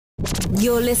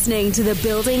You're listening to the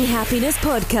Building Happiness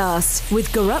Podcast with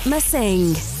Garutma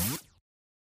Singh.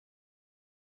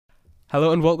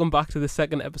 Hello and welcome back to the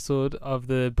second episode of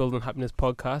the Building Happiness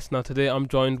Podcast. Now today I'm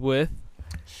joined with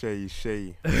Shay.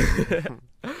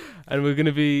 and we're going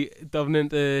to be delving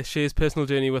into Shay's personal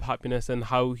journey with happiness and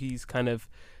how he's kind of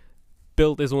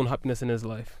built his own happiness in his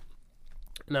life.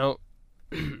 Now,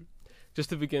 just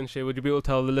to begin, Shay, would you be able to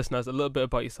tell the listeners a little bit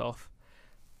about yourself?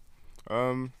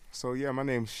 My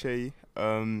name's Shay.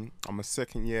 I'm a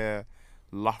second year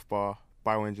LAFBA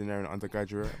bioengineering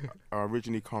undergraduate. I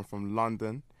originally come from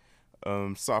London,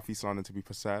 South East London to be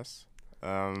precise.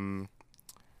 I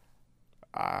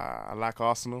like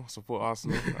Arsenal, support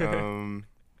Arsenal.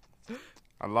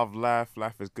 I love life.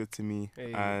 Life is good to me,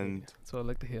 and that's what I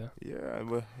like to hear. Yeah,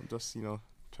 I'm just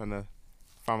trying to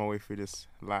find my way through this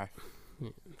life.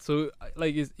 So,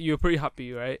 you're pretty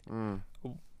happy, right? Mm.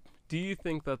 Do you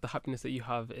think that the happiness that you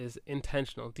have is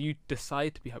intentional? Do you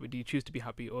decide to be happy? Do you choose to be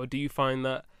happy? Or do you find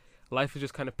that life has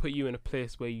just kind of put you in a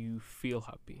place where you feel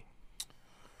happy?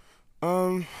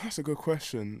 That's a good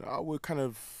question. I would kind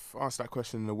of answer that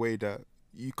question in a way that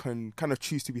you can kind of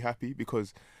choose to be happy,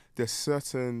 because there's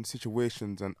certain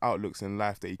situations and outlooks in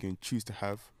life that you can choose to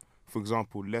have. For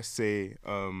example, let's say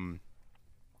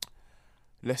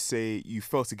you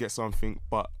fail to get something,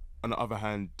 but on the other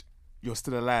hand, you're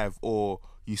still alive, or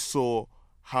you saw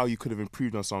how you could have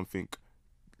improved on something.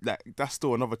 Like, that's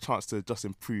still another chance to just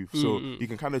improve. So you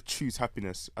can kind of choose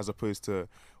happiness as opposed to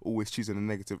always choosing a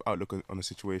negative outlook on a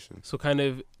situation. So kind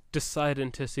of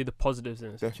deciding to see the positives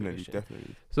in a situation.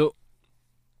 Definitely. So,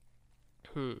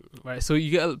 right. So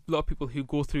you get a lot of people who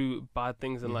go through bad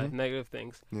things in life, negative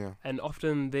things. Yeah. And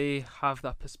often they have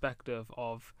that perspective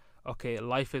of, okay,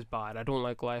 life is bad, I don't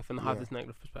like life, and have this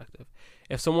negative perspective.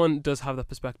 If someone does have that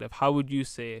perspective, how would you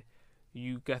say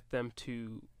you get them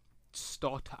to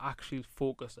start to actually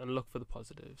focus and look for the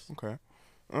positives? Okay.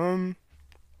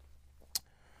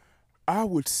 I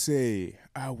would say,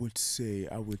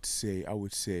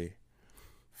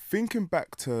 thinking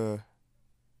back to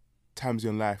times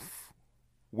in life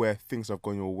where things have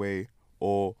gone your way,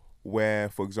 or where,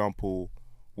 for example,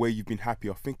 where you've been happy,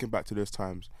 or thinking back to those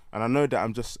times. And I know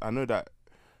that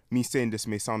me saying this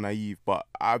may sound naive, but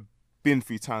I've been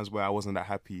through times where I wasn't that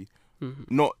happy.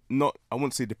 Not I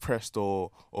wouldn't say depressed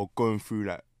or going through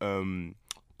like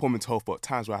poor mental health, but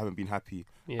times where I haven't been happy.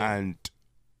 And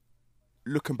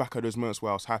looking back at those moments where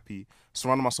I was happy,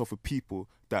 surrounding myself with people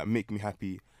that make me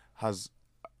happy has,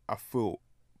 I feel,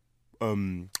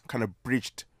 kind of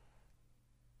bridged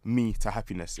me to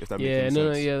happiness, if that makes any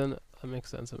sense. That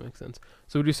makes sense.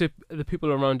 So would you say the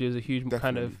people around you is a huge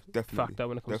definitely, factor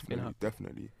when it comes to being happy?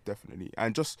 Definitely.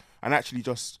 And actually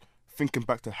just thinking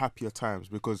back to happier times,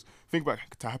 because thinking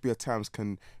back to happier times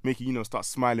can make you, start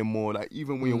smiling more. Like,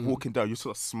 even when you're walking down, you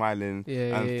start smiling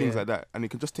things like that. And it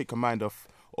can just take your mind off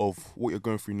of what you're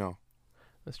going through now.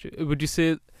 That's true. What would you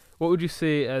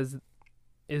say is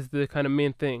the kind of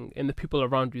main thing in the people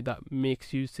around you that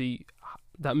makes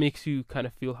you kind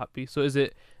of feel happy? So is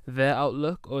it their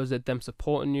outlook, or is it them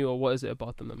supporting you, or what is it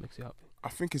about them that makes you happy? I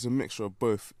think it's a mixture of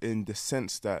both, in the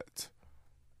sense that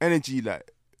energy,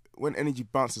 like when energy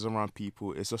bounces around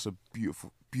people, it's just a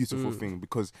beautiful thing,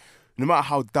 because no matter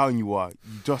how down you are,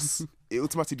 it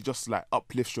automatically just like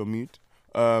uplifts your mood.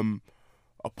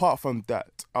 Apart from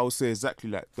that, I would say exactly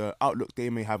like the outlook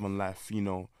they may have on life.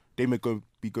 They may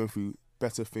be going through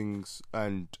better things,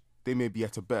 and they may be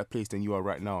at a better place than you are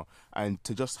right now. And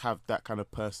to just have that kind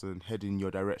of person heading your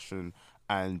direction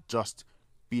and just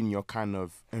being in your kind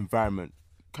of environment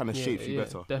kind of shapes you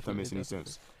better, if that makes any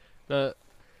sense.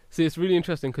 See, it's really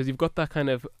interesting, because you've got that kind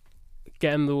of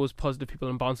getting those positive people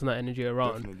and bouncing that energy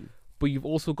around. Definitely. But you've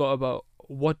also got about,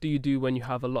 what do you do when you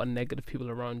have a lot of negative people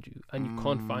around you and you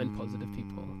can't find positive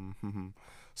people?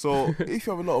 So if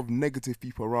you have a lot of negative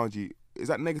people around you, is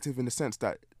that negative in the sense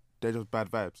that they're just bad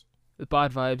vibes? The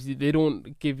bad vibes, they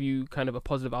don't give you kind of a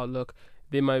positive outlook.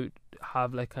 They might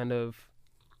have like kind of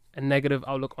a negative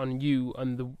outlook on you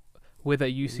and the way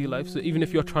that you see life. So even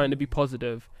if you're trying to be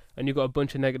positive and you've got a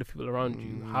bunch of negative people around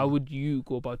you, how would you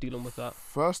go about dealing with that?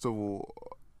 First of all,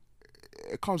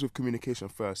 it comes with communication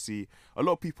first. See, a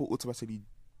lot of people automatically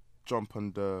jump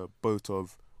on the boat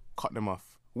of cut them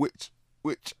off, which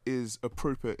is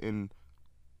appropriate in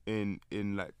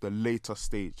like the later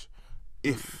stage.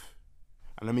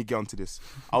 And let me get onto this.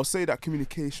 I'll say that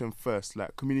communication first,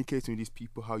 like communicating with these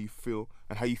people how you feel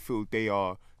and how you feel they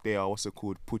are what's it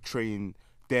called, portraying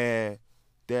their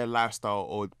lifestyle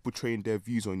or portraying their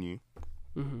views on you.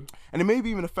 And it may be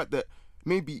even the fact that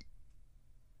maybe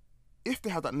if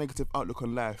they have that negative outlook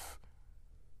on life,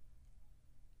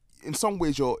 in some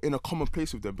ways you're in a common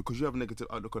place with them because you have a negative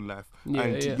outlook on life, Yeah,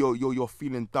 and yeah. you're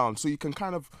feeling down. So you can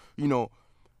kind of, you know,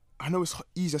 I know it's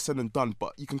easier said than done,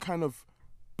 but you can kind of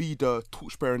be the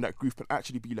torchbearer in that group and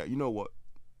actually be like, you know what,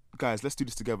 guys, let's do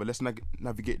this together. Let's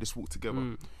navigate this walk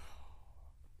together.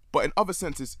 But in other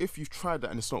senses, if you've tried that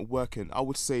and it's not working, I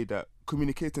would say that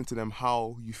communicating to them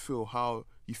how you feel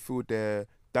they're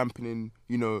dampening,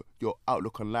 you know, your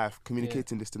outlook on life,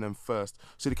 communicating this to them first,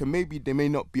 so they may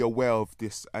not be aware of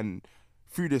this, and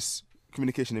through this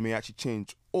communication they may actually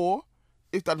change. Or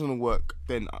if that doesn't work,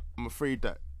 then I'm afraid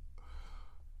that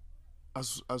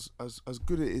as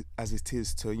good as it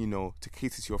is to, you know, to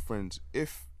cater to your friends,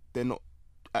 if they're not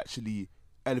actually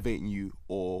elevating you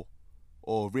or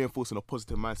reinforcing a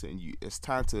positive mindset in you, it's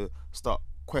time to start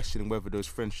questioning whether those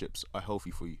friendships are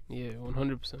healthy for you. Yeah, 100%. Do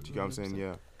you get what I'm saying?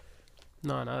 Yeah.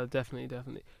 No, definitely.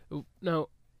 Now,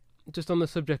 just on the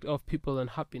subject of people and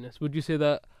happiness, would you say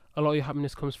that a lot of your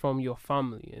happiness comes from your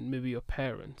family and maybe your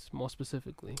parents, more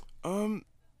specifically?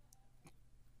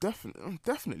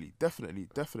 Definitely.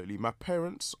 My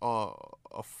parents are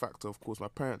a factor, of course. My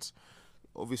parents,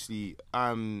 obviously,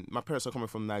 my parents are coming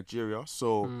from Nigeria,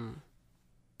 so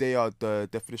they are the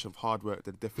definition of hard work,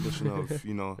 the definition of,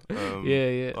 you know,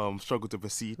 struggle to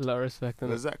proceed. A lot of respect.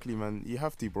 Exactly, man. You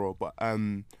have to, bro. But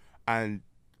and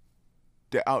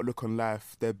their outlook on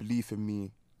life, their belief in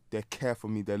me, their care for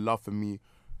me, their love for me,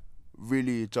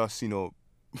 really just, you know,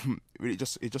 it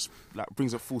just like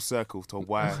brings it full circle to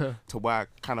why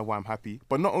I'm happy.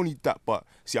 But not only that, but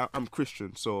see, I'm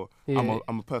Christian, so I'm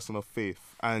a person of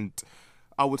faith, and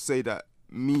I would say that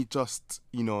me just,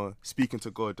 you know, speaking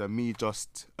to God and me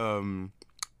just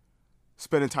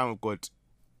spending time with God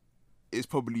is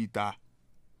probably the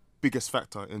biggest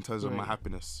factor in terms of my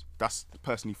happiness. That's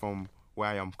personally from where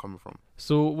I am coming from.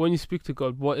 So when you speak to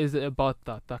God, what is it about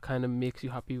that kind of makes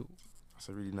you happy? That's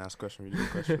a really nice question, really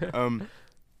good question.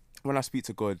 When I speak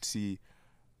to God, see,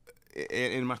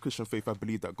 in my Christian faith, I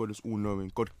believe that God is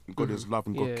all-knowing. God is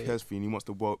loving. God cares for you, and He wants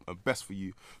the world best for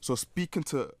you. So speaking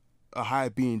to a higher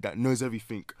being that knows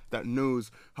everything, that knows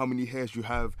how many hairs you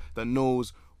have, that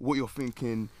knows what you're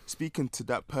thinking, speaking to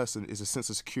that person is a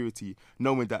sense of security,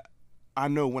 knowing that I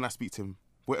know when I speak to Him,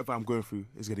 whatever I'm going through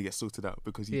is going to get sorted out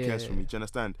because He cares for me. Do you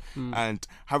understand? And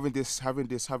having this,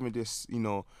 you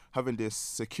know, having this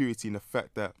security in the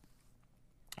fact that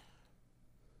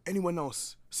anyone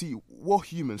else, see, we're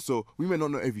human, so we may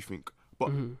not know everything,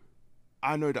 but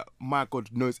I know that my God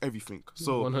knows everything.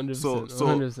 So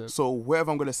 100%. So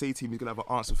whatever I'm gonna say to Him, He's gonna have an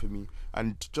answer for me.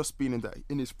 And just being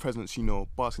in His presence, you know,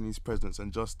 basking in His presence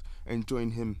and just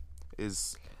enjoying Him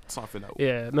is something that.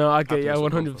 Yeah, no, I get. Yeah,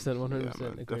 100%, 100%. Yeah,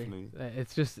 man, agree. definitely.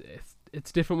 It's just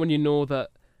it's different when you know that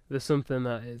there's something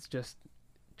that is just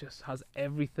has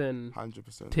everything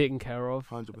 100% taken care of.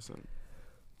 100%.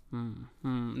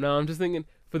 Now I'm just thinking,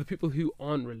 for the people who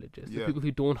aren't religious, the people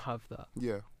who don't have that,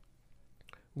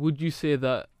 would you say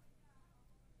that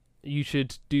you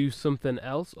should do something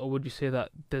else, or would you say that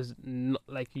there's not,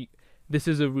 like, this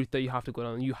is a route that you have to go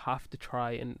down? You have to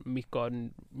try and meet God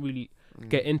and really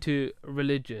get into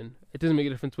religion. It doesn't make a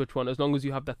difference which one, as long as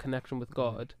you have that connection with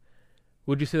God.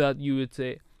 Would you say that you would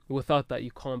say without that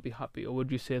you can't be happy, or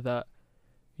would you say that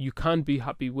you can be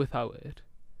happy without it,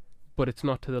 but it's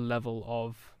not to the level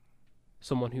of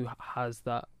someone who has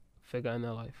that figure in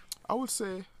their life? I would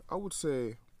say,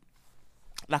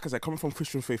 like I said, coming from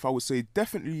Christian faith, I would say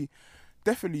definitely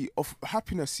of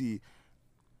happiness. See,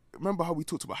 remember how we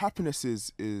talked about happiness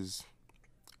is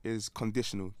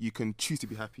conditional. You can choose to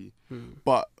be happy,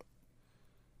 but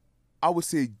I would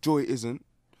say joy isn't.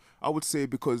 I would say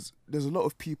because there's a lot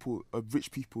of people,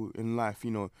 rich people in life,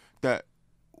 you know, that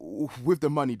with the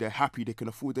money, they're happy, they can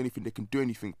afford anything, they can do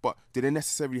anything, but did they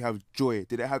necessarily have joy?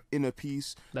 Did they have inner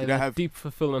peace? Like, did they have deep,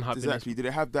 fulfilling happiness? Exactly. Did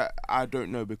they have that? I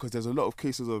don't know, because there's a lot of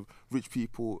cases of rich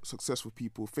people, successful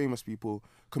people, famous people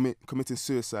committing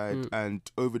suicide and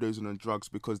overdosing on drugs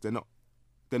because they're not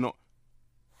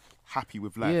happy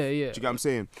with life. Yeah. Do you get what I'm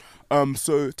saying?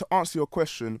 So to answer your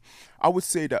question, I would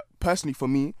say that personally for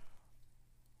me,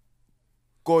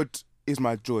 God is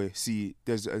my joy. See,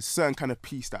 there's a certain kind of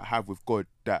peace that I have with God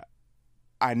that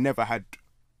I never had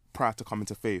prior to coming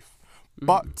to faith.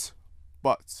 But,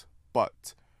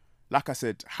 like I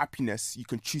said, happiness, you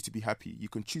can choose to be happy. You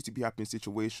can choose to be happy in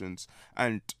situations.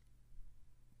 And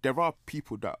there are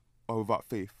people that are without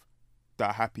faith that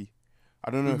are happy.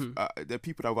 I don't know if there are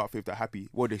people that are without faith that are happy.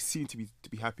 Well, they seem to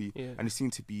be happy, and they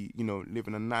seem to be, you know,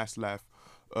 living a nice life,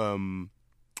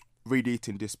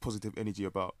 radiating this positive energy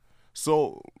about.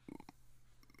 So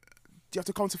you have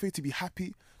to come to faith to be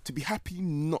happy. To be happy,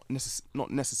 not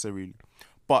necessarily,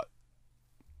 but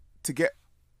to get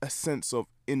a sense of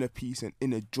inner peace and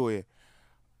inner joy,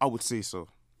 I would say so.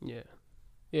 Yeah.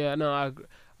 No,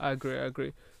 I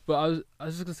agree. But I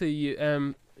was just gonna say,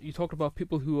 you talked about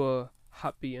people who are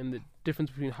happy and the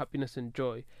difference between happiness and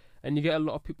joy, and you get a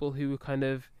lot of people who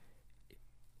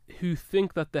who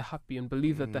think that they're happy and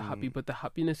believe that they're happy, but the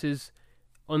happiness is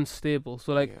unstable.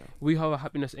 So like we have a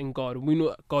happiness in God. We know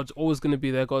that God's always going to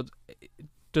be there. God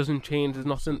doesn't change. There's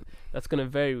nothing that's going to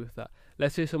vary with that.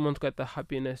 Let's say someone's got the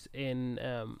happiness in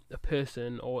a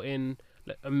person or in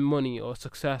money or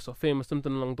success or fame or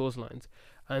something along those lines,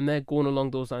 and they're going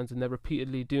along those lines and they're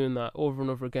repeatedly doing that over and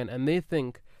over again, and they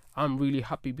think, I'm really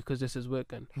happy because this is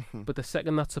working. But the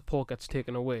second that support gets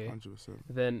taken away, 100%.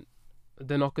 then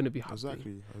they're not going to be happy.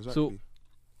 Exactly. So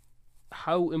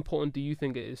how important do you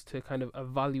think it is to kind of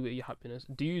evaluate your happiness?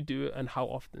 Do you do it, and how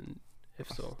often, if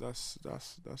so? That's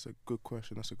a good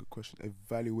question. That's a good question.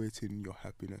 Evaluating your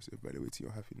happiness.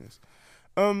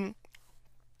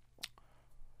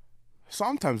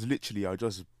 Sometimes literally I'll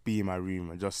just be in my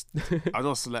room and just I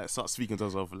just like start speaking to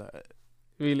myself like,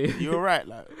 really, you're right,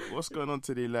 like what's going on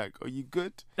today, like are you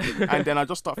good? And then I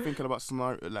just start thinking about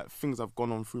scenario, like things I've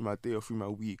gone on through my day or through my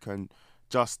week, and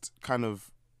just kind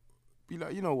of be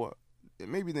like, you know what, it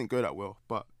maybe didn't go that well,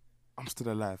 but I'm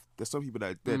still alive. There's some people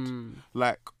that are dead.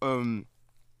 Like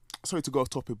sorry to go off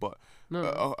topic, but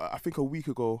no. I think a week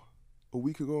ago,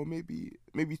 maybe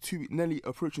 2 weeks, nearly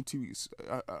approaching 2 weeks.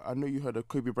 I know you heard of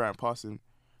Kobe Bryant passing,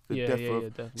 the death of.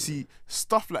 Definitely. See,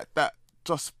 stuff like that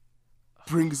just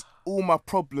brings all my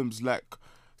problems like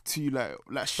to like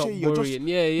Stop Shay, you're worrying.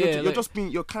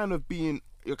 you're kind of being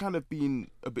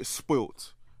a bit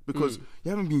spoilt because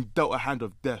you haven't been dealt a hand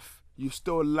of death. You're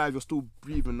still alive, you're still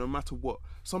breathing no matter what.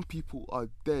 Some people are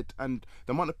dead, and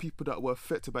the amount of people that were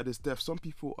affected by this death, some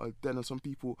people are dead and some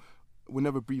people will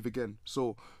never breathe again.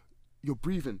 So you're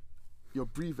breathing,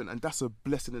 and that's a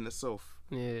blessing in itself.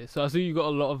 Yeah, so I see you got a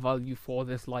lot of value for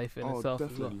this life in itself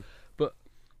definitely. as well. But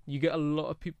you get a lot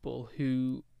of people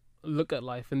who look at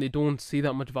life and they don't see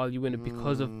that much value in it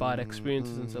because of bad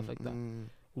experiences and stuff like that.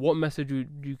 What message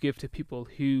would you give to people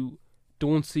who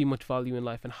don't see much value in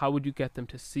life, and how would you get them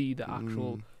to see the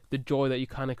actual the joy that you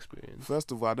can experience?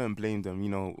 First of all, I don't blame them. You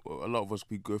know, a lot of us,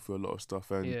 we go through a lot of stuff,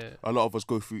 and Yeah. a lot of us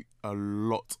go through a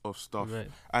lot of stuff.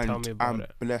 Right. Tell me And about I'm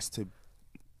it. blessed to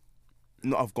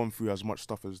not have gone through as much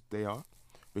stuff as they are,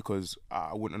 because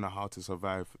I wouldn't know how to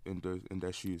survive in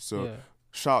their shoes. So Yeah.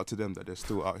 shout out to them that they're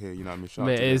still out here. You know what I mean? Shout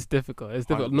Mate, out to it them. is difficult. It's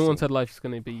difficult. No one 100%. said life is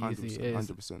going to be easy. 100%, It is.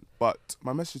 100%. But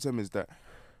my message to them is that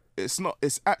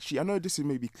it's actually, I know this is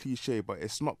maybe cliche, but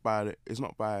it's not by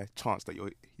chance that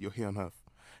you're here on earth.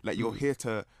 Like you're here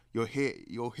to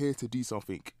do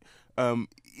something.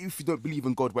 If you don't believe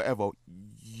in God, whatever,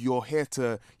 you're here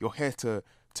to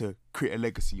create a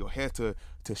legacy. You're here to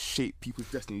shape people's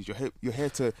destinies. You're here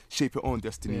to shape your own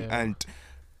destiny. Yeah. And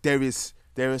there is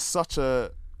such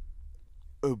a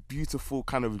beautiful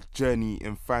kind of journey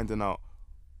in finding out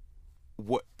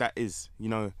what that is, you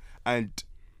know. And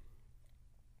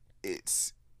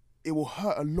it will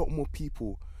hurt a lot more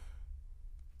people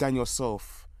than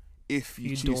yourself if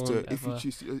you choose to if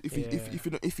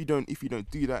you don't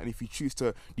do that, and if you choose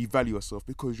to devalue yourself,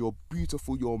 because you're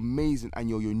beautiful, you're amazing, and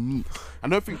you're unique. I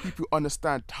don't think people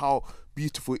understand how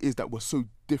beautiful it is that we're so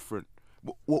different.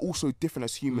 We're also different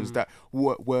as humans. That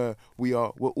we're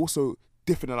also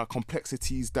different in our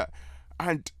complexities.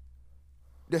 And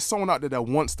there's someone out there that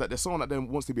wants that. There's someone out there that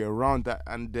wants to be around that,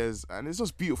 and it's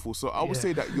just beautiful. So I would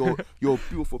say that you're a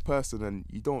beautiful person, and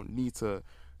you don't need to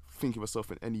think of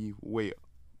yourself in any way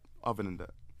other than that.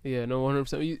 Yeah, no,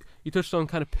 100%. You touched on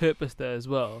kind of purpose there as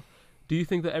well. Do you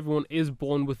think that everyone is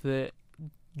born with a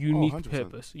unique 100%.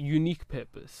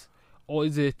 purpose, or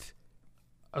is it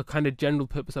a kind of general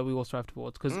purpose that we all strive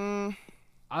towards? Because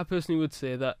I personally would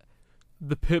say that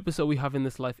the purpose that we have in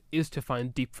this life is to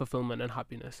find deep fulfillment and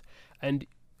happiness. And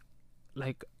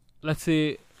like, let's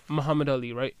say Muhammad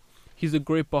Ali, right? He's a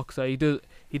great boxer. He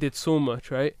did so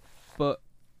much, right? But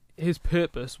his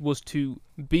purpose was to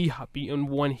be happy, and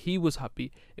when he was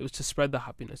happy, it was to spread the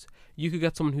happiness. You could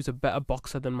get someone who's a better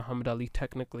boxer than Muhammad Ali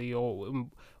technically, or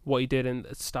what he did in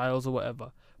styles or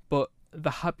whatever, but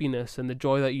the happiness and the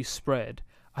joy that you spread,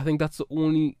 I think that's the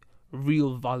only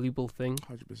real valuable thing.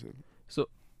 100%. So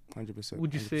 100%.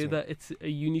 would you say that it's a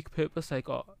unique purpose? Like,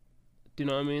 do you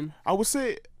know what I mean? I would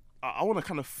say, I want to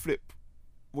kind of flip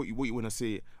what you want to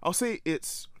say. I'll say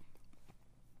it's,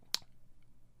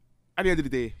 at the end of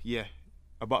the day,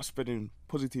 about spreading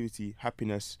positivity,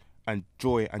 happiness, and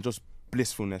joy, and just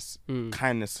blissfulness,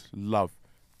 kindness, love.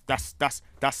 That's the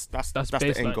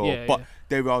end goal. But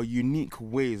there are unique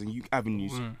ways and unique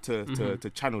avenues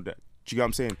to channel that. Do you get what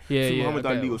I'm saying? Yeah, through yeah, Muhammad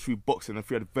I get Ali it. or through boxing and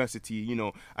through adversity, you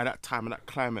know, at that time and that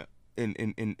climate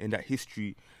in that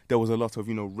history, there was a lot of,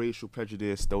 you know, racial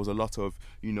prejudice. There was a lot of,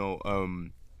 you know,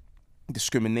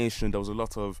 discrimination. There was a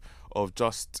lot of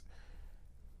just,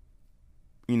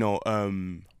 you know,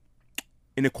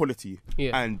 inequality.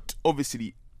 Yeah. And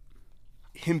obviously,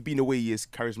 him being the way he is,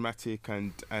 charismatic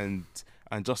and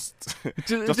just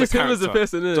just a him as a character,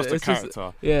 person, innit? just a It's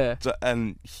character. yeah.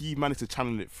 And he managed to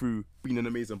channel it through being an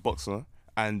amazing boxer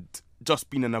and just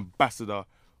being an ambassador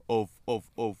of all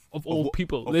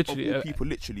people, literally. of all people,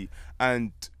 literally.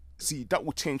 And see, that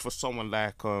will change for someone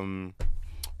like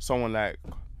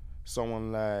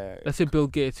Let's say Bill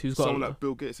Gates, who's got someone like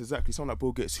Bill Gates, exactly. Someone like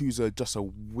Bill Gates, who's just a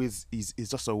whiz. He's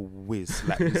just a whiz.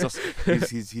 Like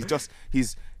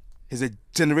he's a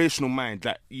generational mind.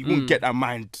 Like you won't get that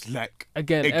mind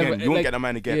again. You won't get that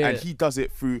mind again. yeah. And he does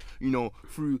it through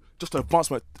just the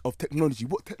advancement of technology.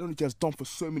 What technology has done for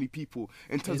so many people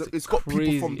in terms It's of it's got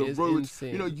crazy, people from the it's roads.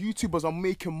 insane. You know, YouTubers are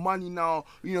making money now.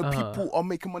 You know, people are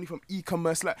making money from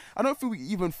e-commerce. Like I don't think we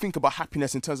even think about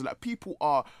happiness in terms of like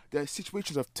their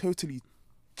situations have totally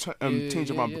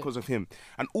changed around because of him,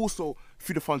 and also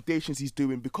through the foundations he's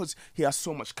doing, because he has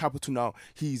so much capital now.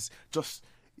 He's just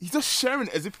sharing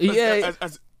it as if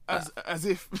as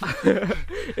if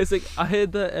It's like I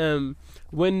heard that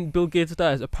when Bill Gates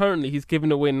dies, apparently he's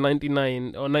given away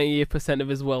 99 or 98% of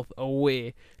his wealth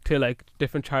away to like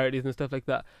different charities and stuff like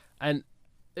that, and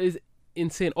it's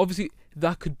insane. Obviously,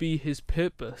 that could be his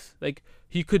purpose. Like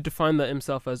he could define that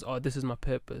himself as, oh, this is my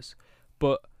purpose,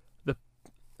 but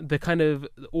the kind of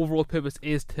the overall purpose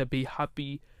is to be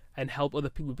happy and help other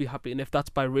people be happy, and if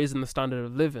that's by raising the standard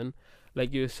of living,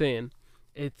 like you were saying,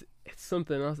 it's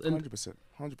something else. 100%.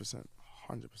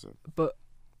 But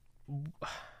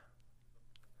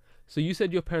so you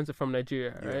said your parents are from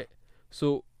Nigeria, Yeah. right?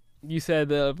 So you said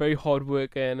they're very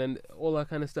hardworking and all that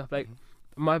kind of stuff. Like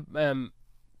my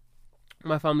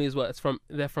family as well.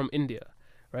 They're from India,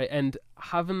 right? And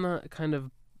having that kind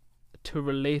of to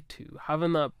relate to,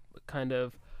 having that kind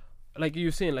of, like you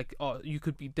were saying, like, oh, you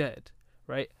could be dead,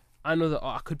 right? I know that, oh,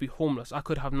 I could be homeless, I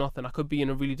could have nothing, I could be in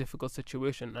a really difficult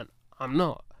situation, and I'm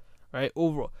not, right?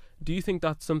 Overall, do you think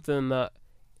that's something that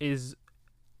is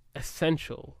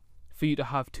essential for you to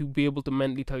have, to be able to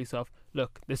mentally tell yourself,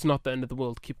 look, it's not the end of the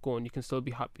world, keep going, you can still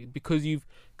be happy, because you've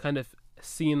kind of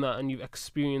seen that and you've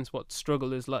experienced what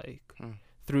struggle is like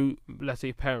through, let's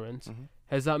say, parents?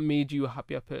 Has that made you a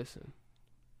happier person?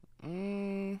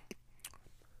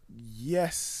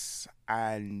 Yes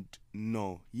and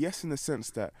no. Yes, in the sense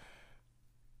that,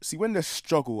 see, when there's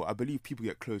struggle, I believe people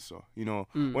get closer. You know,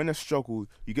 when there's struggle,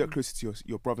 you get closer to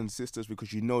your brothers and sisters,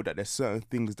 because you know that there's certain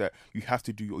things that you have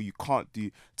to do or you can't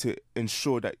do to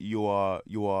ensure that you are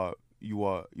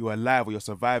alive or you're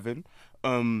surviving.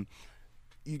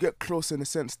 You get closer in the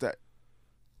sense that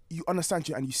you understand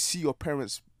you and you see your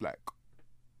parents like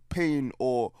pain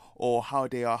or how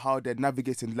they're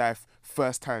navigating life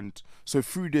firsthand. So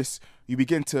through this, you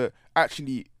begin to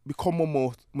actually become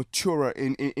more mature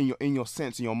in your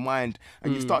sense, in your mind,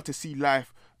 and you start to see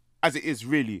life as it is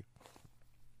really.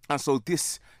 And so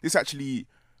this actually,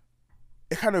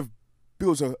 it kind of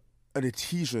builds an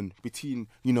adhesion between,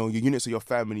 you know, your units of your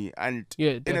family, and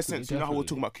in a sense, you know how we're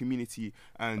talking about community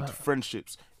and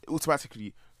friendships,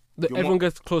 automatically everyone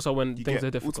gets closer when things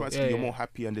are difficult. Automatically, you're more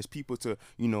happy, and there's people to,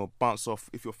 you know, bounce off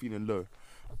if you're feeling low.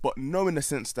 But no, in the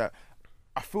sense that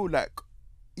I feel like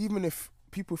even if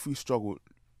people feel struggle,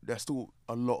 there's still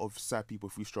a lot of sad people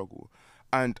through struggle.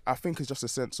 And I think it's just a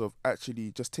sense of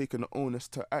actually just taking the onus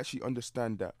to actually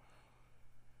understand that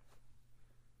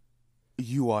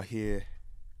you are here,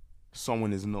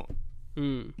 someone is not.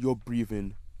 You're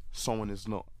breathing, someone is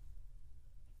not.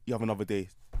 You have another day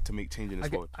to make change in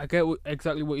this world. I get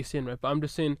exactly what you're saying, right? But I'm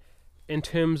just saying, in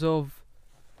terms of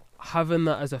having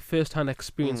that as a first-hand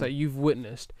experience that you've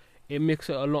witnessed, it makes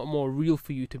it a lot more real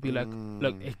for you to be like,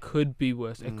 look, it could be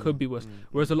worse. It could be worse.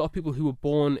 Whereas a lot of people who were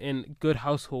born in good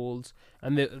households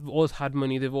and they've always had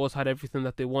money, they've always had everything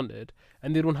that they wanted,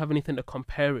 and they don't have anything to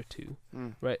compare it to,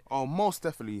 right? Oh, most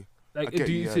definitely. Like,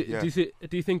 do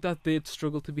you think that they'd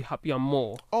struggle to be happier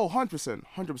more? Oh,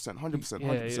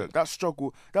 100%. That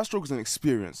struggle is an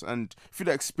experience, and through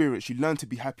that experience, you learn to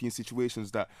be happy in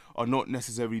situations that are not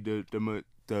necessarily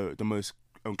the most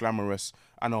glamorous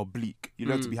and are bleak. You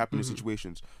learn to be happy in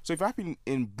situations. So if you're happy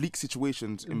in bleak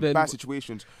situations, in bad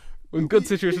situations, when good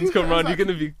situations come around, you're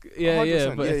gonna be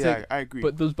I agree.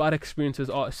 But those bad experiences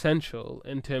are essential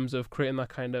in terms of creating that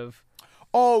kind of.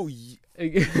 Oh,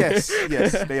 yes,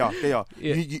 they are.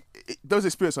 Yeah. Those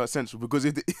experiences are essential because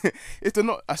if they're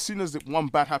not, as soon as one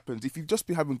bad happens, if you've just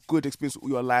been having good experience all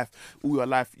your life,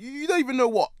 you don't even know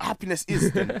what happiness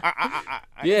is. Then, I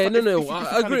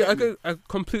agree. I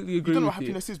completely agree. You don't know with what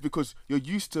happiness is because you're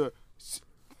used to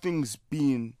things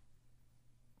being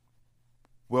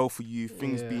well for you,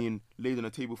 things being laid on the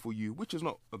table for you, which is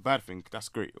not a bad thing. That's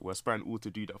great. We're aspiring all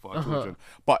to do that for our children,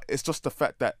 but it's just the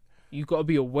fact that you got to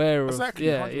be aware of. Exactly.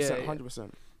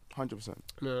 100%.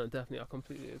 No, definitely. I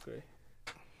completely agree.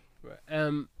 Right.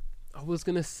 I was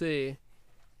gonna say.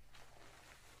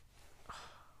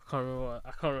 I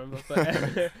can't remember.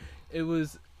 But it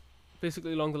was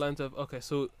basically along the lines of, okay,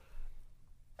 so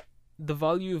the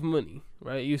value of money,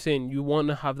 right? You're saying you want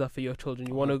to have that for your children.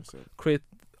 You want to create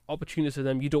opportunities for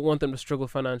them. You don't want them to struggle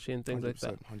financially and things like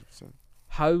that. 100%.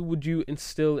 How would you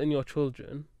instill in your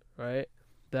children, right,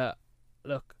 that,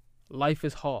 look, life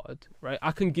is hard, right?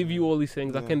 I can give you all these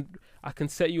things. I can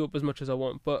set you up as much as I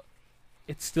want, but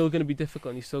it's still going to be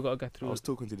difficult and you still got to get through it. I was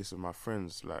talking to this with my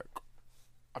friends, like,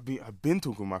 I've been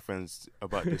talking with my friends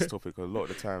about this topic a lot of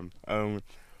the time.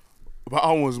 But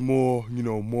I was more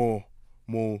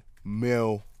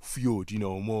male fueled,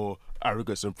 more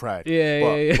arrogance and pride.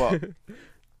 But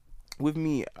with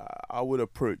me, I would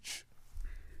approach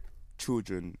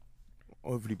children,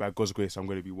 hopefully by God's grace, I'm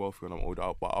going to be wealthy when I'm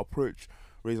older, but I'll approach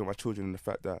raising my children in the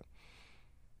fact that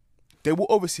they will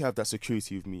obviously have that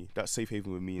security with me, that safe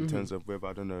haven with me in terms of whether,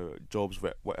 I don't know, jobs,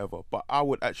 whatever. But I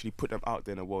would actually put them out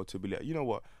there in the world to be like, you know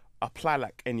what, apply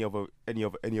like any other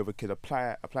kid.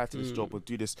 Apply to this job or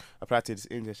do this. Apply to this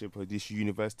internship or this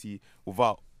university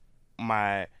without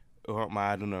my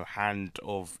I don't know, hand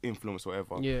of influence or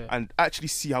whatever. Yeah. And actually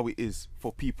see how it is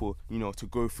for people, to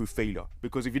go through failure.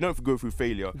 Because if you don't go through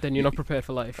failure, then you're not prepared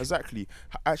for life. Exactly.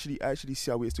 Actually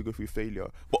see how it is to go through failure.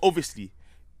 But obviously,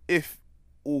 if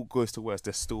all goes to worse,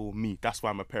 there's still me. That's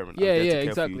why I'm a parent. Yeah, I'm there to care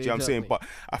exactly. for you. Do you know what I'm saying? But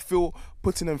I feel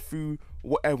putting them through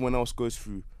what everyone else goes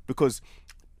through, because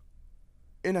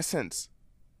in a sense,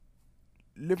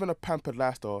 living a pampered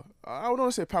lifestyle, I don't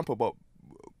want to say pampered, but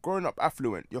growing up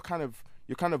affluent, you're kind of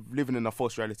living in a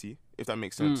false reality, if that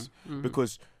makes sense.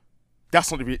 Because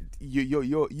that's not the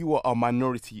you are a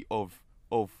minority of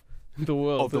the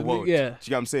world. Yeah. Do you know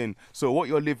what I'm saying? So what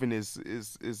you're living is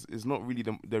not really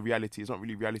the reality. It's not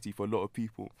really reality for a lot of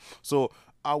people. So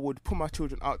I would put my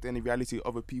children out there in the reality of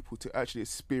other people to actually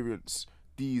experience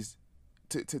these,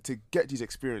 to get these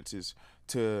experiences,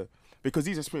 because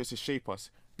these experiences shape us.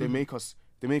 They make us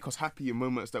happy in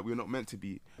moments that we're not meant to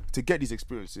be, to get these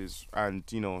experiences and,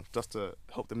 just to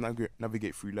help them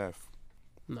navigate through life.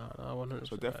 No, 100%.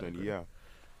 So definitely, yeah.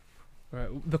 Right.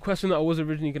 The question that I was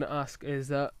originally going to ask is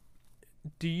that,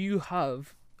 do you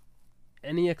have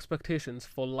any expectations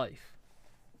for life?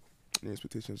 Any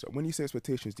expectations? When you say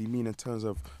expectations, do you mean in terms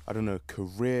of, I don't know,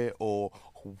 career or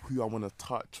who I want to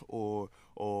touch or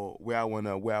where I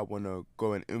wanna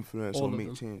go and influence or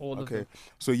make change? Okay.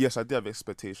 So yes, I do have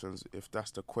expectations. If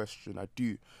that's the question, I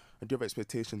do have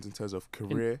expectations in terms of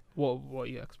career. What are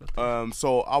your expectations?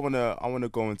 So I wanna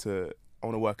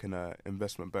work in an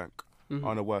investment bank. I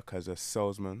wanna work as a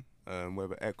salesman,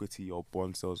 whether equity or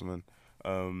bond salesman.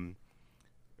 I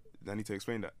need to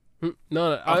explain that.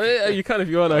 No, you kind of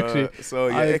you on actually. So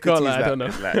yeah, equity I don't know.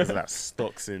 It's like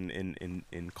stocks in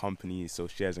companies, so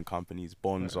shares in companies.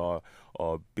 Bonds are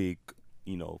big,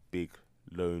 big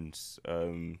loans,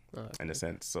 in a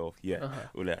sense. So yeah,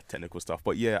 all that technical stuff.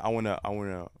 But yeah, I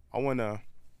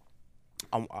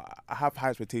have high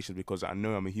expectations because I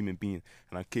know I'm a human being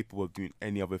and I'm capable of doing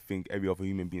any other thing every other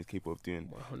human being is capable of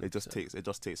doing. 100%. It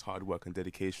just takes hard work and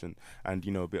dedication and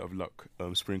a bit of luck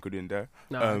sprinkled in there.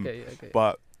 Okay.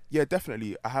 But yeah,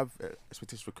 definitely I have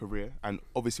expectations for career, and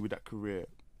obviously with that career,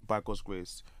 by God's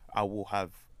grace, I will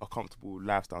have a comfortable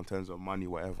lifestyle in terms of money,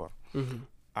 whatever.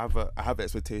 I have an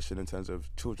expectation in terms of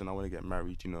children. I want to get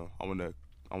married. I want to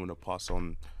pass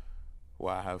on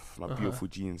what I have, my beautiful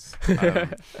genes.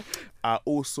 I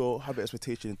also have an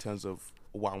expectation in terms of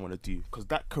what I want to do, because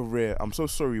that career, I'm so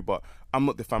sorry, but I'm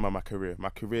not defined by my career. My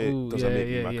career doesn't make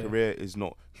me. My career is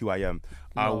not who I am.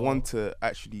 No. I want to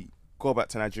actually go back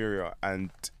to Nigeria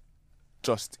and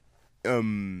just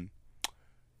impact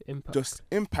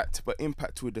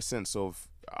with the sense of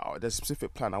there's a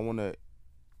specific plan. I want to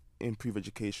improve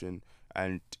education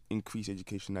and increase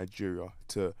education in Nigeria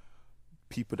to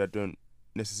people that don't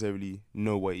necessarily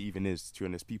know what it even is, to be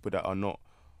honest, people that are not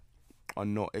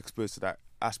exposed to that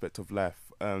aspect of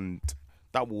life, and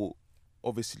that will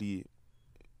obviously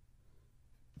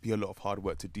be a lot of hard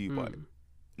work to do, but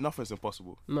nothing's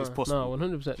impossible. It's possible. No, 100%. Do you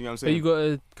know what I'm saying? But you got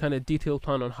a kind of detailed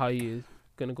plan on how you're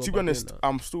gonna go. To be about doing honest, that.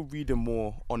 I'm still reading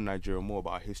more on Nigeria, more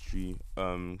about our history,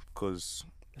 because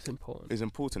It's important. it's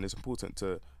important. It's important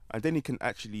to, and then you can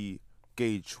actually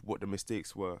gauge what the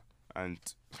mistakes were and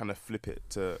kind of flip it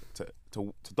to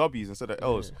W's instead of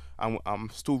L's. I'm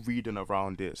still reading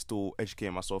around it, still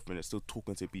educating myself in it, still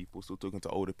talking to people, still talking to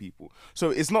older people.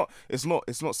 So it's not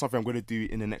something I'm going to do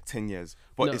in the next 10 years,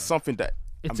 but No. it's something that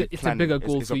It's I'm a planning. bigger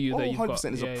goal It's for you that you've got.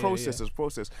 100%. It's Yeah, a yeah, process. yeah. It's a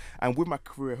process. And with my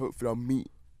career, hopefully I'll meet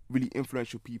really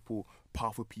influential people,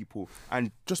 powerful people,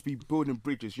 and just be building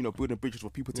bridges, building bridges for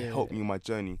people to help me in my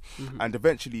journey. And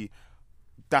eventually,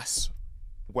 that's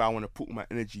where I want to put my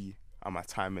energy and my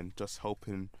time in, just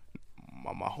helping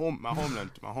my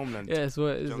homeland. Yeah, it's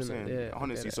what it You know is, what I'm isn't saying? it? Yeah,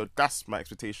 Honestly, so that's my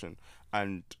expectation.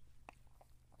 And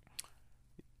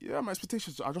yeah, my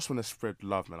expectations, I just want to spread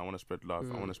love, man. I want to spread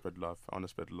love. I want to spread love. I want to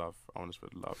spread love. I want to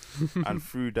spread love. And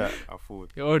through that, I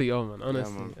forward. You already are, man. Yeah,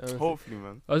 Honestly, man. honestly. Hopefully,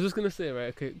 man. I was just gonna say, right?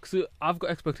 Okay, so I've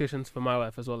got expectations for my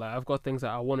life as well. Like I've got things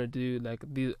that I want to do. Like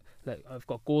I've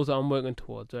got goals that I'm working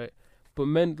towards, right? But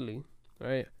mentally,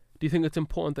 right? Do you think it's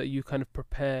important that you kind of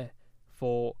prepare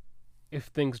for if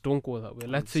things don't go that way?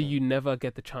 Let's say 100%. you never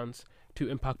get the chance to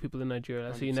impact people in Nigeria.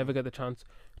 Let's say you never get the chance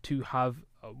to have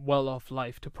a well-off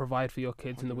life to provide for your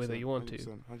kids in the way that you want to.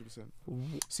 100%.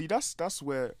 See, that's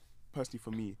where, personally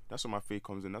for me, that's where my faith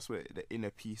comes in. That's where the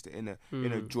inner peace, the inner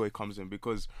joy comes in,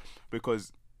 because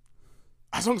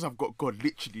as long as I've got God,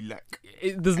 literally, like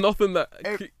There's nothing that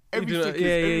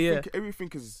everything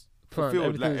is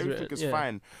fulfilled, like everything is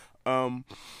fine. But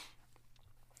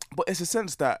it's a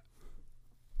sense that,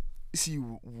 see,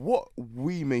 what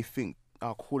we may think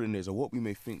our calling is, or what we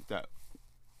may think that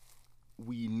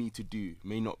we need to do,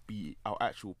 may not be our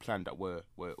actual plan that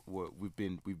we've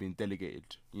been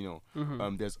delegated.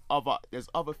 There's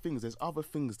other things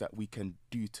that we can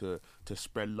do to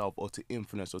spread love or to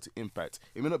influence or to impact.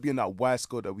 It may not be in that wide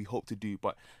scale that we hope to do,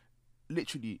 but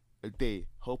literally a day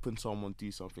helping someone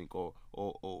do something, or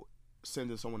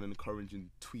sending someone an encouraging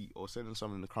tweet, or sending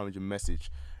someone an encouraging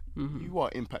message. You are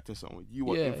impacting someone.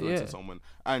 You are influencing someone,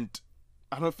 and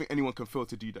I don't think anyone can fail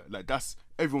to do that. Like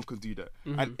everyone can do that,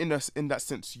 and in that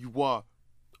sense, you are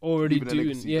already doing.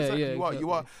 Exactly.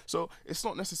 You are. So it's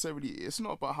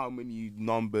not about how many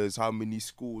numbers, how many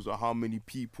schools, or how many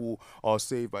people are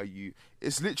saved by you.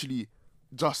 It's literally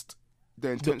just the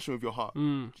intention of your heart,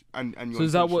 and your so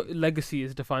is that what legacy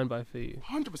is defined by for you?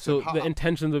 100%. So the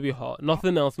intentions of your heart,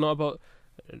 nothing else, not about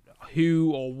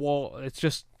who or what. It's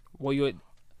just what you're.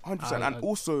 100%. And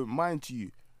also, mind you,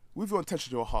 with your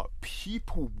intention of your heart,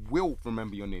 people will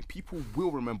remember your name. People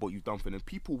will remember what you've done for them.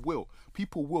 People will,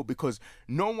 because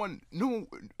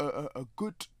a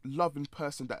good, loving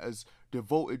person that has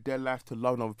devoted their life to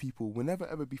loving other people will never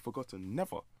ever be forgotten.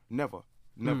 Never.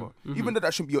 Even though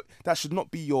that should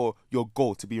not be your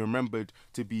goal, to be remembered,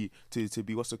 to be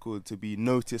what's it called, to be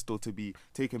noticed, or to be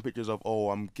taking pictures of,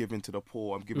 I'm giving to the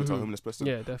poor, I'm giving to a homeless person.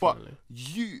 Yeah, definitely.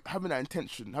 But you having that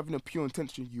intention, having a pure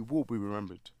intention, you will be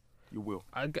remembered. You will.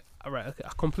 Right, okay,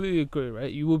 I completely agree,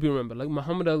 right? You will be remembered. Like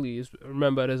Muhammad Ali is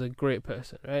remembered as a great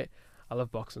person, right? I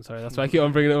love boxing, sorry, that's why I keep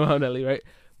on bringing up Muhammad Ali, right?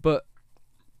 But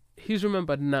he's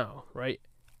remembered now, right?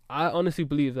 I honestly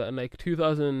believe that in like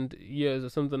 2,000 years or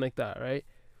something like that, right?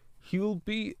 He'll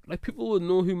be like, people will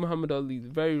know who Muhammad Ali is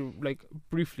very like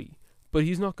briefly, but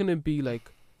he's not gonna be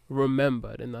like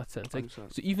remembered in that sense. Like,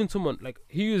 100%. so even someone like,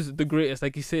 he is the greatest,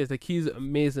 like he says, like he's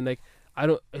amazing. Like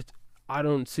I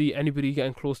don't see anybody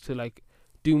getting close to like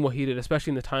doing what he did,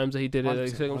 especially in the times that he did it, like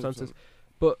circumstances. 100%.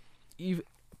 But even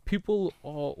people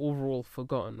are overall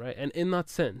forgotten, right? And in that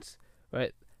sense,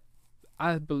 right,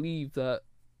 I believe that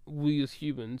we as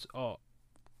humans are,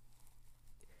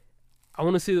 I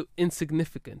want to say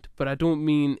insignificant, but I don't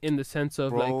mean in the sense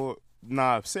of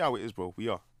say how it is, bro. We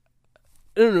are.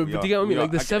 No, but do you get what I mean?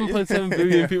 Like the 7.7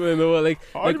 billion people in the world, like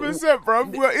 100%, bro.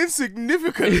 We're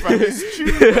insignificant, man. It's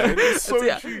true, man. It's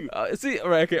so true. See,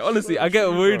 right? Okay, honestly, I get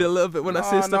worried a little bit when I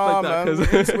say stuff like that,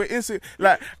 because we're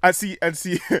like, and see.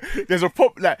 There's a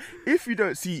problem. Like, if you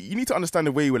don't see, you need to understand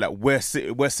the way we're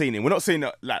saying it. We're not saying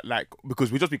that like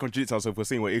because we just be contradicting ourselves. We're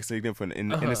saying we're insignificant in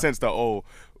the sense that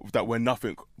that we're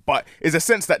nothing. But it's a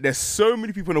sense that there's so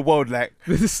many people in the world. Like,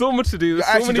 there's so much to do. There's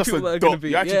so many people that are going to be.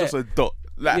 You're actually just a dot.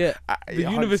 Like, the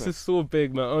universe is so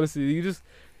big, man. Honestly,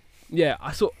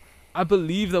 I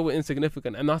believe that we're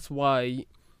insignificant, and that's why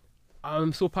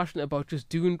I'm so passionate about just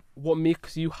doing what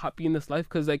makes you happy in this life.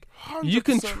 Because like, you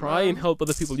can try and help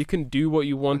other people, you can do what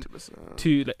you want 100%.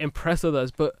 to like, impress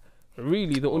others, but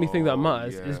really the only thing that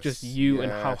matters is just you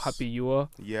and how happy you are.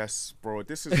 Yes, bro.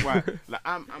 This is why like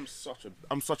I'm such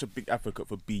a big advocate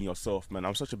for being yourself, man.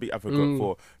 I'm such a big advocate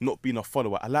for not being a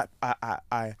follower.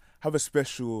 I have a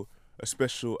special a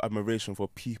special admiration for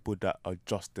people that are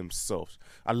just themselves.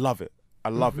 I love it. I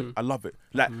love it. I love it.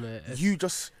 Like, you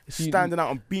just standing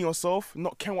out and being yourself,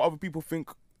 not caring what other people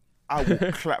think. I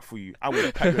will clap for you. I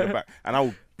will pat you on the back, and I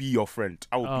will be your friend.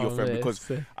 I will be your friend,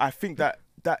 because I think that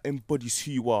embodies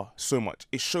who you are so much.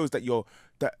 It shows that you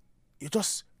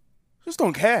just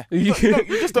don't care. You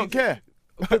just don't care.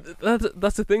 But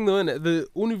that's the thing, though, isn't it? The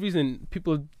only reason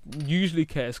people usually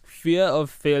care is fear of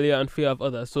failure and fear of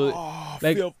others. So,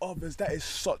 like, fear of others. That is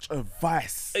such a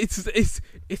vice.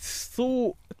 It's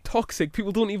so toxic.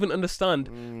 People don't even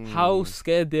understand how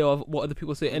scared they are of what other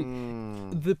people say.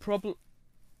 And the problem.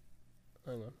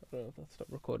 Hang on, I don't know if that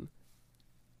stopped recording.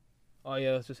 Oh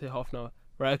yeah, let's just say half an hour.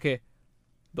 Right, okay.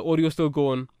 The audio's still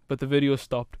going, but the video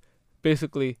stopped.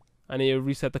 Basically, I need to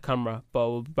reset the camera, but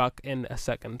we'll be back in a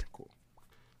second. Cool.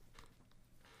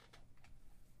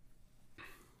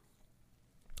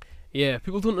 Yeah,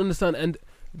 people don't understand, and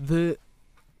the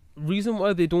reason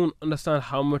why they don't understand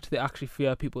how much they actually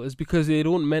fear people is because they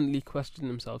don't mentally question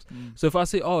themselves. So if I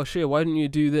say, "Oh, Shay, why didn't you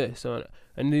do this?" and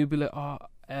they'll be like, "Oh,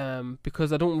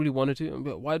 because I don't really want to do it." And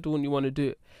be like, "Why don't you want to do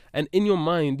it?" And in your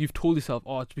mind, you've told yourself,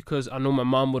 "Oh, it's because I know my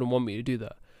mom wouldn't want me to do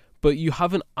that." But you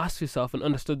haven't asked yourself and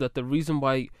understood that the reason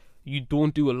why you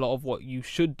don't do a lot of what you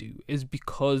should do is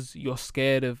because you're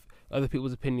scared of other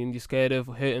people's opinions. You're scared of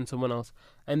hurting someone else.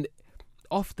 And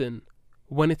often,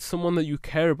 when it's someone that you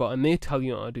care about and they tell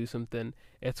you not to do something,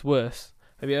 it's worse.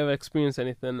 Have you ever experienced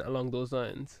anything along those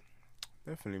lines?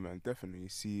 Definitely, man. Definitely.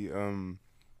 See, I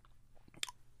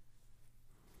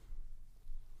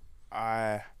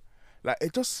want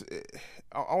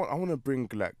to bring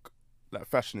like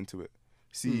fashion into it.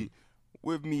 See,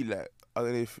 with me, like, I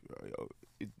don't know if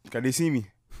can they see me?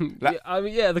 Like, yeah, I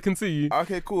mean, yeah, they can see you.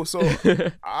 Okay, cool. So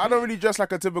I don't really dress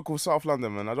like a typical South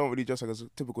London man. I don't really dress like a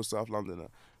typical South Londoner.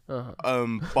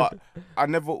 But I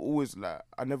never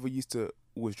used to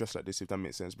always dress like this, if that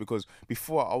makes sense. Because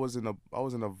before I was in a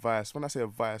vice. When I say a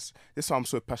vice, this is why I'm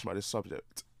so passionate about this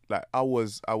subject. Like I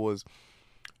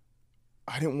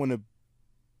didn't want to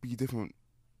be different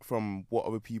from what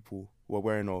other people were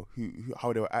wearing or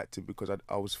how they were acting, because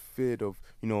I was feared of,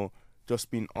 just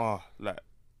being like,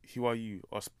 who are you?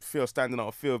 Or fear of standing out,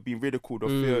 or fear of being ridiculed,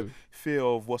 or fear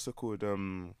of what's it called?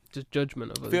 Just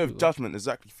judgment of other fear people. Of judgment,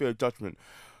 exactly. Fear of judgment.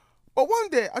 But one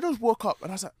day I just woke up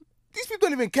and I was like, these people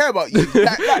don't even care about you.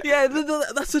 Like, yeah,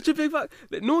 that's such a big fact.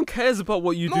 Like, no one cares about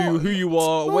what you do, who you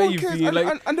are, where you've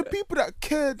been. And the people that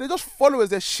care, they're just followers.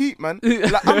 They're sheep, man.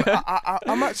 Like,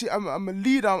 I'm a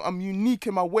leader. I'm unique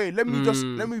in my way. Let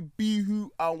me be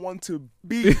who I want to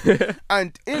be.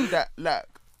 And in that, like,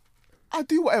 I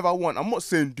do whatever I want. I'm not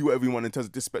saying do whatever you want in terms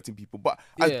of disrespecting people, but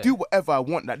I do whatever I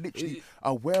want. Like, literally,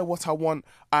 I wear what I want.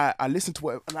 I listen to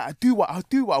whatever. Like, I do what I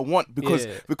want because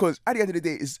at the end of the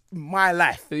day, it's my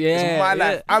life. It's my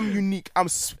life. I'm unique. I'm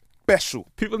special.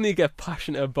 People need to get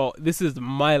passionate about this. Is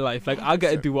my life. Like, I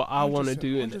get to do what I want to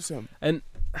do, and it's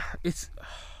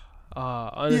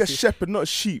honestly, be a shepherd, not a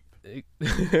sheep.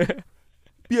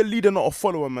 Be a leader, not a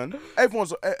follower, man.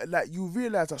 Everyone's like, you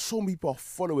realize that so many people are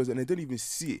followers and they don't even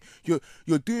see it.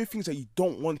 You're doing things that you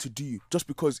don't want to do just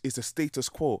because it's a status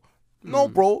quo. No,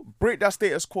 bro, break that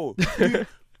status quo.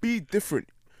 Be different.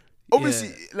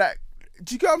 Obviously, like,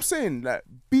 do you get what I'm saying? Like,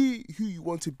 be who you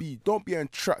want to be. Don't be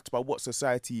entrapped by what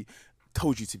society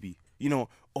told you to be.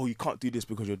 Oh, you can't do this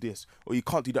because you're this, or you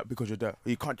can't do that because you're that, or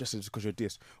you can't dress this because you're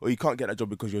this, or you can't get that job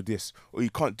because you're this, or you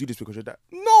can't do this because you're that.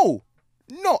 No,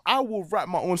 I will write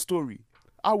my own story.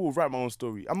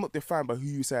 I'm not defined by who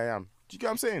you say I am. Do you get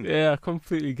what I'm saying? Yeah, I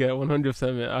completely get it,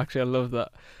 100%, mate. Actually, I love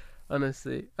that.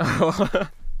 Honestly. What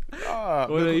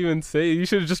did I even say? You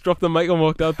should have just dropped the mic and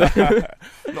walked out there.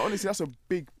 No, honestly, that's a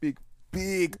big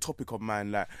topic of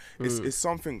mine. Like, it's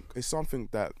something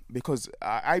that, because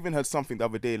I even heard something the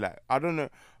other day. Like, I don't know,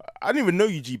 I didn't even know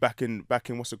you, G, back in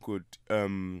what's it called,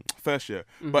 first year.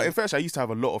 But in first year, I used to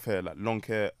have a lot of hair, like long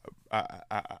hair.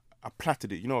 I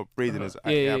plaited it, braiding is.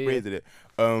 I braided it.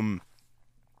 And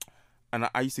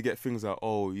I used to get things like,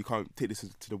 oh, you can't take this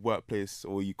to the workplace,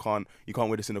 or you can't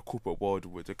wear this in the corporate world,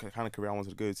 with the kind of career I wanted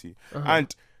to go to.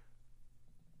 And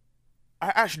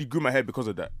I actually grew my hair because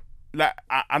of that. Like,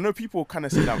 I know people kind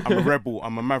of say that I'm a rebel,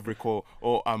 I'm a maverick, or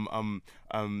I'm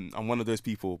one of those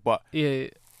people, but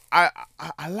I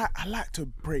like to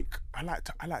break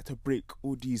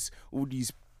all these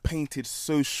painted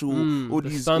social, all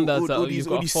these standards.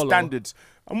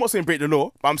 I'm not saying break the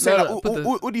law, but I'm saying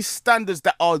all these standards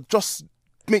that are just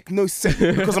make no sense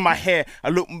because of my hair. I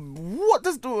look. What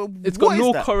does the? It's got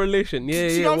no correlation. Yeah,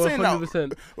 you know what I'm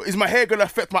saying? Now, is my hair gonna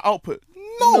affect my output?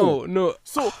 No.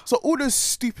 So all those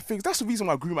stupid things. That's the reason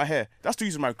why I grew my hair. That's the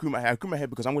reason why I grew my hair. I grew my hair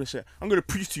because I'm gonna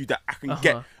preach to you that I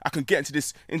can get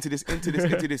into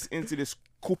this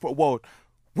corporate world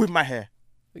with my hair.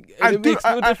 And it makes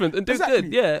no difference. And do exactly,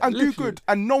 good, yeah. And literally. do good,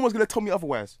 and no one's gonna tell me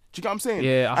otherwise. Do you get what I'm saying?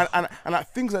 Yeah. And like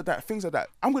things like that.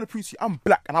 I'm gonna preach to you. I'm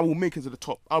black, and I will make it to the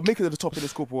top. I'll make it to the top of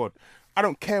this corporate world. I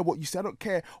don't care what you say. I don't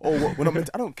care what I'm meant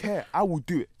to. I don't care. I will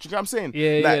do it. Do you get what I'm saying?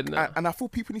 Yeah. No. And I feel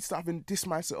people need to start having this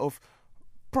mindset of,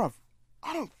 bruv,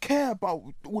 I don't care about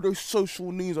all those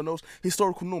social news and those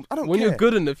historical norms. I don't care. When you're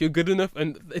good enough,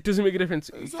 and it doesn't make a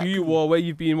difference who you are, where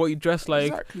you've been, what you dress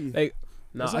like. Exactly. Like,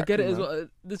 no, I get it man. as well.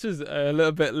 This is a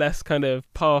little bit less kind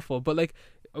of powerful, but like,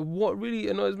 what really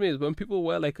annoys me is when people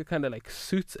wear like a kind of like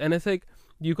suits, and it's like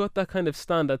you got that kind of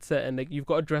standard set, and like you've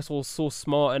got to dress all so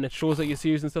smart, and it shows that you're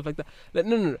serious and stuff like that. Like,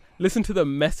 no. Listen to the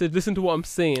message. Listen to what I'm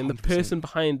saying. 100%. The person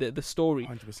behind it, the story.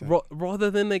 100%.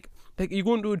 Rather than like you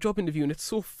go into a job interview and it's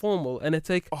so formal, and it's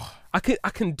like I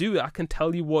can do it. I can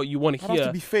tell you what you want to hear. Have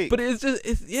to be fake. But it's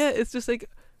just like.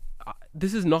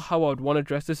 This is not how I would want to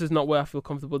dress. This is not where I feel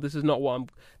comfortable. This is not what I'm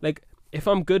like. If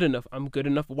I'm good enough, I'm good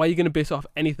enough. Why are you gonna base it off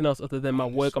anything else other than my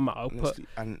work and my output? Honestly,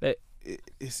 and like,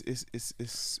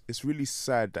 it's really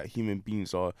sad that human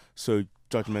beings are so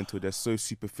judgmental. They're so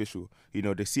superficial. You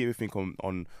know, they see everything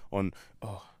on.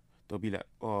 They'll be like,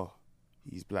 oh,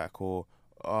 he's black, or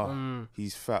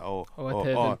he's fat, or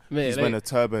he's wearing a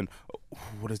turban.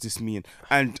 What does this mean?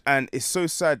 And it's so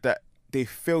sad that they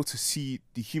fail to see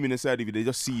the human inside of you. They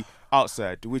just see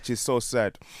outside, which is so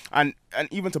sad. And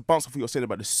even to bounce off what you're saying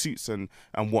about the suits and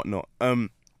whatnot.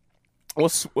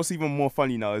 What's even more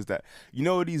funny now is that, you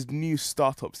know, these new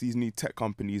startups, these new tech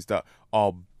companies that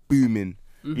are booming.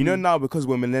 Mm-hmm. You know, now because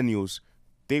we're millennials,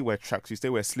 they wear tracksuits, they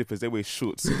wear slippers, they wear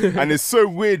shorts, and it's so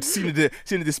weird seeing the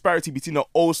disparity between the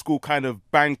old school kind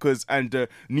of bankers and the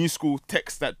new school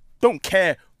techs that don't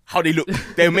care how they look.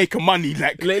 They're making money.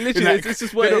 Like literally, it's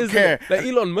just what they it don't is. care. Like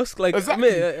Elon Musk, like exactly.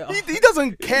 He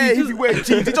doesn't care if you wear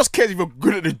jeans. He just cares if you're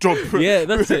good at the job. Yeah,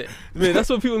 that's it. That's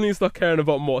what people need to start caring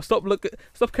about more. Stop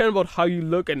caring about how you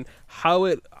look and how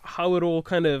it all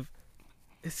kind of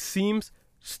it seems.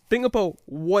 Just think about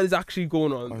what is actually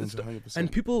going on. 100%.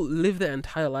 And people live their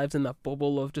entire lives in that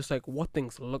bubble of just like what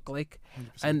things look like.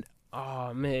 100%. And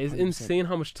oh man, it's 100%. insane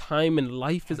how much time in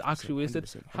life is actually wasted.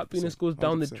 100%. Happiness goes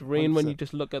down the drain when you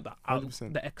just look at the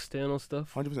 100%. the external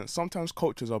stuff. 100%. Sometimes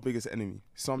culture is our biggest enemy.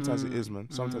 Sometimes it is, man.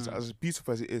 Sometimes, as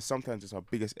beautiful as it is, sometimes it's our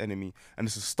biggest enemy, and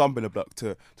it's a stumbling block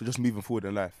to just moving forward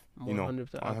in life. You know,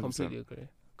 100%. I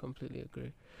completely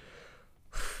agree.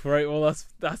 Right, well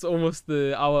that's almost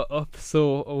the hour up,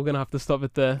 so we're gonna have to stop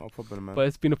it there. No problem, man. But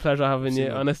it's been a pleasure having you.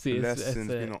 Honestly, it's been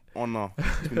an honor.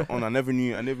 It's been an honor. I never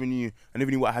knew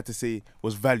what I had to say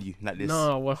was value like this.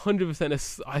 No, 100%.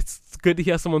 It's good to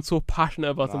hear someone so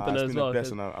passionate about something as well. It's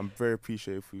been a blessing. I'm very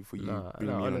appreciative for you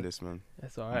bringing me on this, man.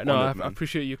 It's alright. I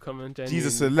appreciate you coming. Genuinely.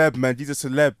 Jesus celeb, man. Jesus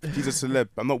celeb.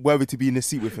 I'm not worthy to be in the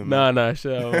seat with him. Nah,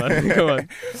 sure, man. Come on.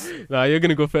 Nah, you're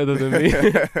gonna go further than me.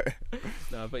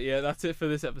 Nah, but yeah, that's it for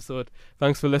this episode.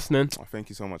 Thanks for listening. Thank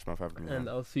you so much, man, for having me. And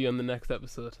I'll see you on the next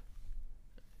episode.